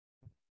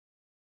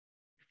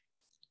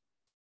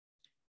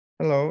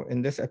Hello,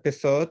 in this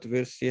episode,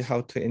 we'll see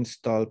how to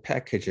install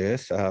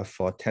packages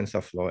for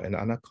TensorFlow and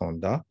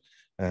Anaconda.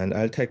 And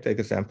I'll take the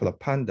example of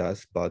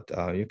Pandas, but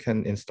you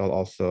can install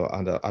also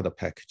other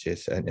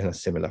packages in a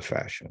similar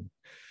fashion.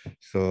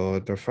 So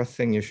the first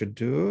thing you should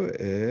do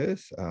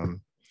is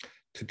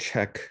to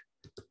check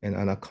in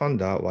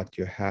Anaconda what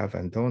you have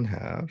and don't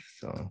have.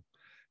 So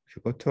if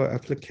you go to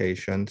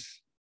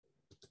Applications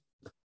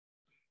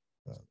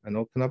and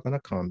open up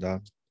Anaconda,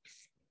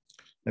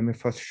 let me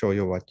first show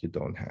you what you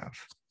don't have.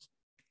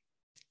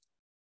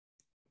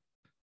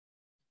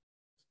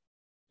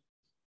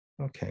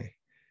 Okay.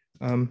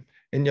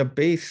 In your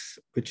base,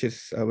 which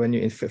is when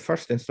you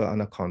first install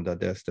Anaconda,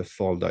 there's the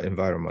folder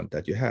environment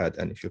that you had.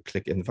 And if you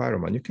click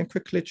environment, you can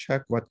quickly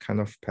check what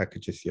kind of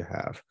packages you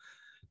have.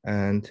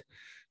 And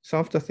some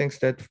of the things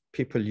that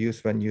people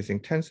use when using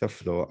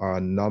TensorFlow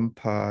are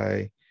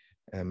NumPy,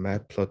 and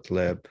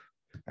Matplotlib,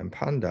 and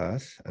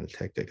Pandas. I'll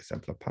take the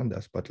example of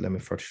Pandas, but let me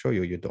first show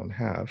you don't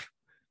have.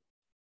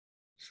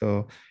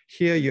 So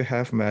here you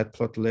have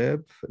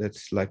Matplotlib.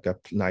 It's like a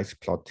nice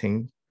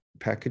plotting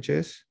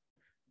packages.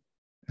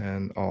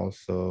 And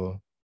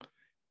also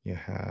you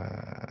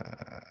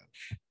have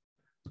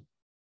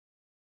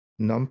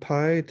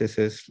NumPy. This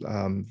is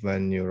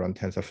when you run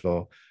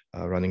TensorFlow,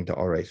 running the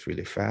arrays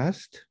really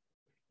fast.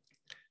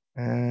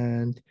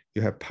 And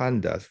you have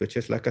Pandas, which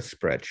is like a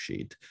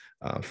spreadsheet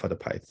for the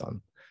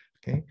Python.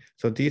 Okay,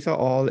 so these are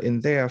all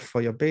in there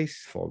for your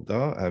base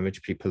folder,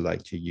 which people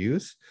like to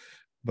use.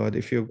 But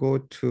if you go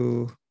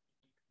to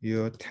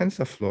your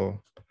TensorFlow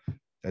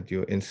that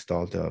you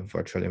install the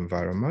virtual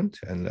environment,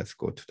 and let's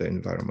go to the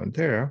environment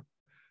there.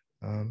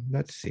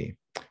 Let's see,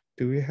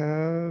 do we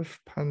have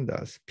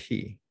Pandas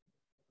P?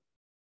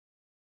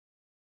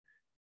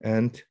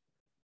 And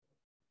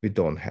we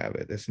don't have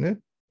it, isn't it?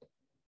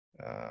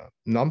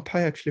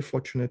 NumPy, actually,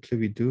 fortunately,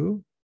 we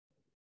do.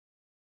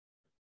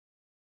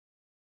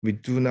 We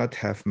do not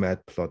have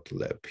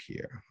Matplotlib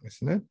here,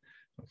 isn't it?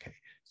 Okay,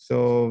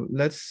 so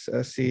let's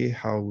see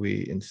how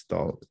we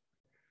install,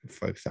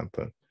 for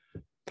example,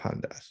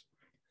 Pandas.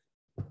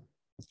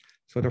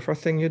 So the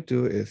first thing you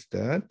do is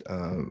that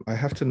I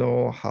have to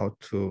know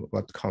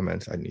what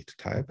comments I need to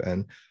type.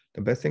 And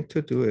the best thing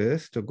to do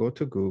is to go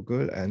to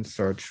Google and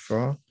search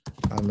for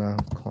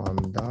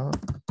Anaconda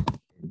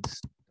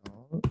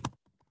install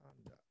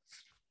Pandas.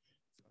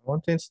 I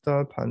want to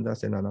install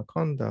Pandas in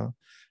Anaconda.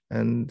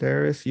 And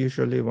there is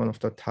usually one of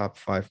the top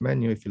 5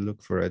 menu. If you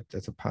look for it,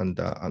 there's a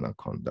Panda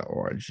Anaconda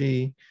org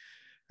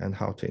and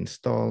how to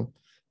install.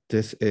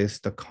 This is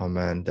the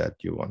command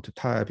that you want to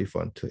type if you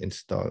want to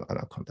install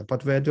Anaconda.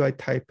 But where do I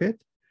type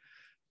it?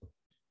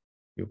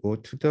 You go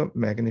to the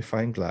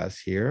magnifying glass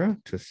here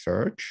to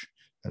search.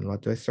 And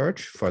what do I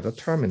search? For the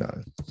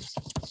terminal.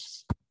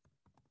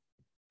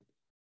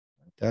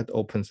 That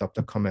opens up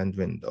the command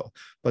window.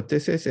 But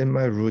this is in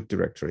my root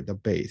directory, the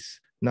base,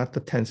 not the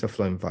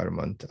TensorFlow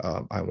environment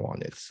I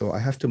wanted. So I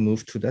have to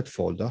move to that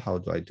folder. How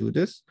do I do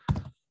this?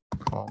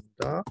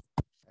 Conda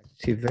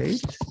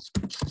activate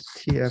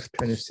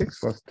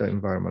TF26 was the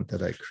environment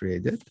that I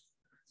created.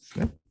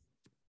 Okay.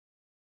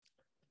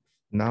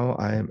 Now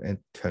I am at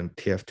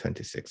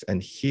TF26,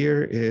 and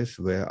here is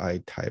where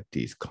I type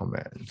these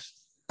commands.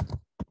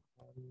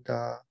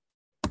 Install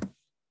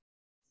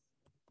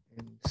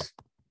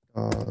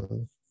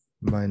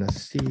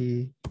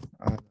 -c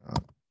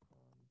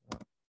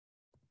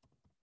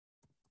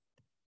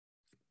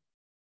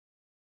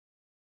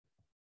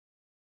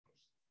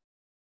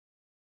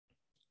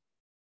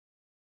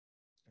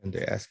and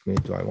they ask me,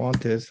 do I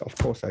want this? Of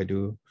course I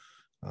do.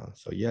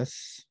 So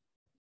yes.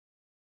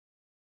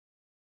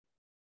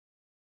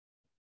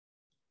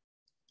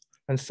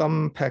 And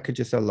some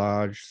packages are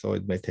large, so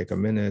it may take a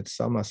minute.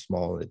 Some are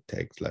small. It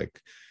takes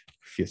like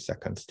a few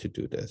seconds to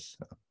do this.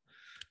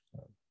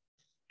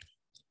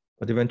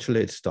 But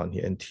eventually it's done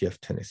here in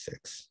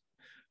TF26.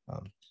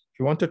 If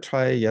you want to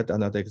try yet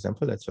another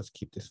example, let's just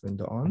keep this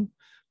window on.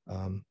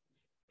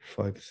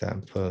 For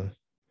example,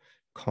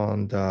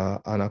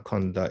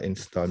 Anaconda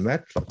install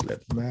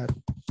Matplotlib.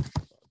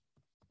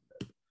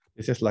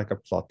 This is like a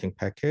plotting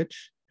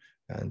package.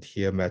 And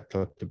here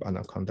Matplotlib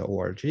Anaconda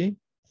org.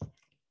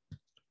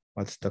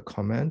 What's the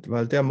command?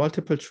 Well, there are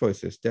multiple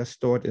choices. They're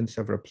stored in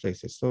several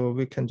places. So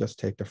we can just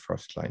take the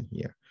first line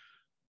here.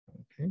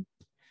 Okay.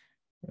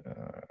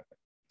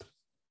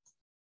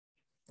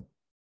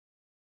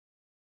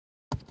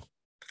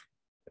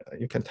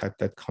 You can type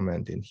that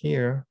command in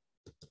here.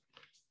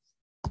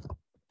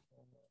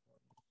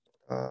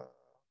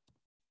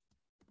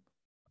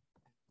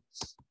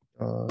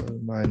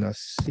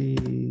 -c.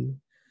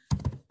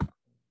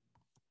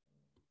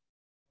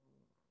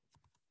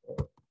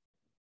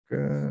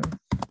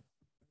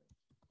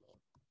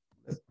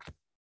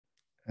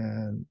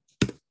 And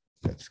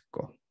let's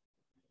go.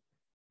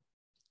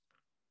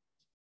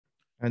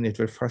 And it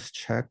will first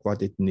check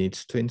what it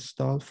needs to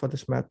install for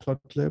this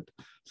Matplotlib.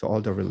 So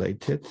all the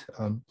related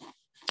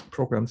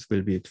programs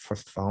will be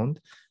first found.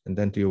 And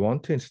then do you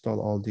want to install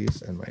all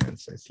these? And my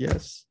answer is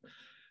yes.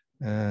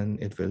 And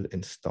it will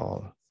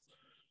install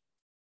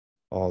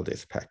all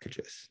these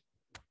packages.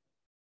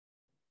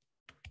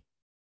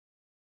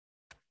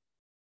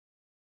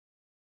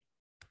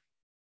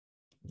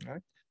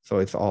 right? So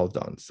it's all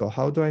done. So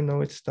how do I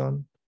know it's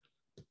done?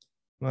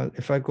 Well,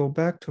 if I go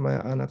back to my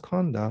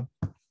Anaconda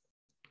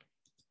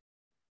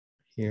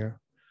here,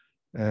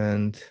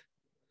 and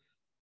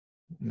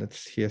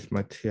here's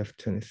my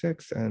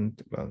TF26,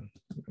 and well,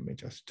 let me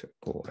just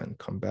go and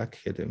come back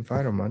here to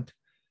environment.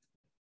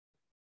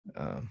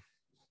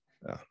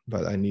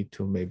 But I need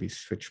to maybe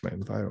switch my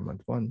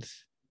environment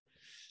once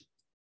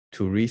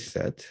to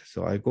reset.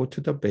 So I go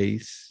to the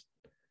base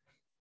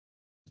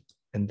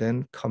and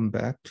then come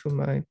back to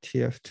my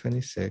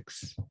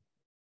TF26,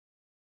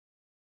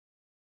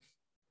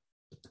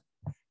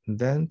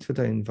 then to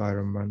the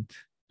environment.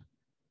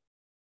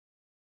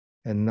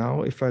 And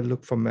now if I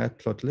look for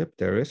Matplotlib,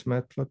 there is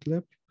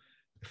Matplotlib.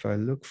 If I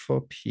look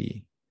for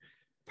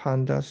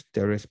Pandas,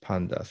 there is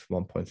Pandas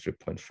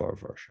 1.3.4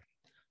 version,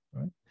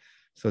 right?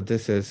 So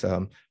this is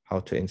how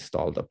to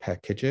install the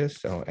packages.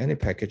 So any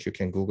package, you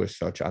can Google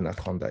search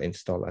Anaconda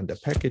install and the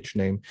package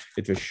name,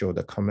 it will show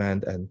the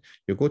command, and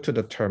you go to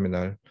the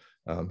terminal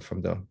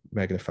from the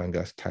magnifying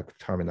glass type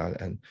terminal.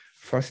 And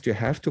first you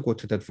have to go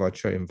to that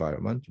virtual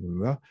environment,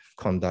 remember,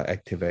 conda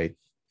activate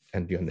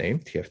and your name,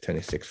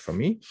 TF26 for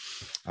me.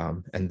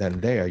 And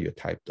then there you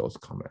type those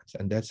commands.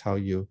 And that's how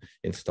you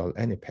install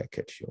any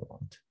package you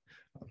want.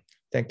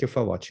 Thank you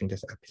for watching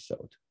this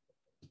episode.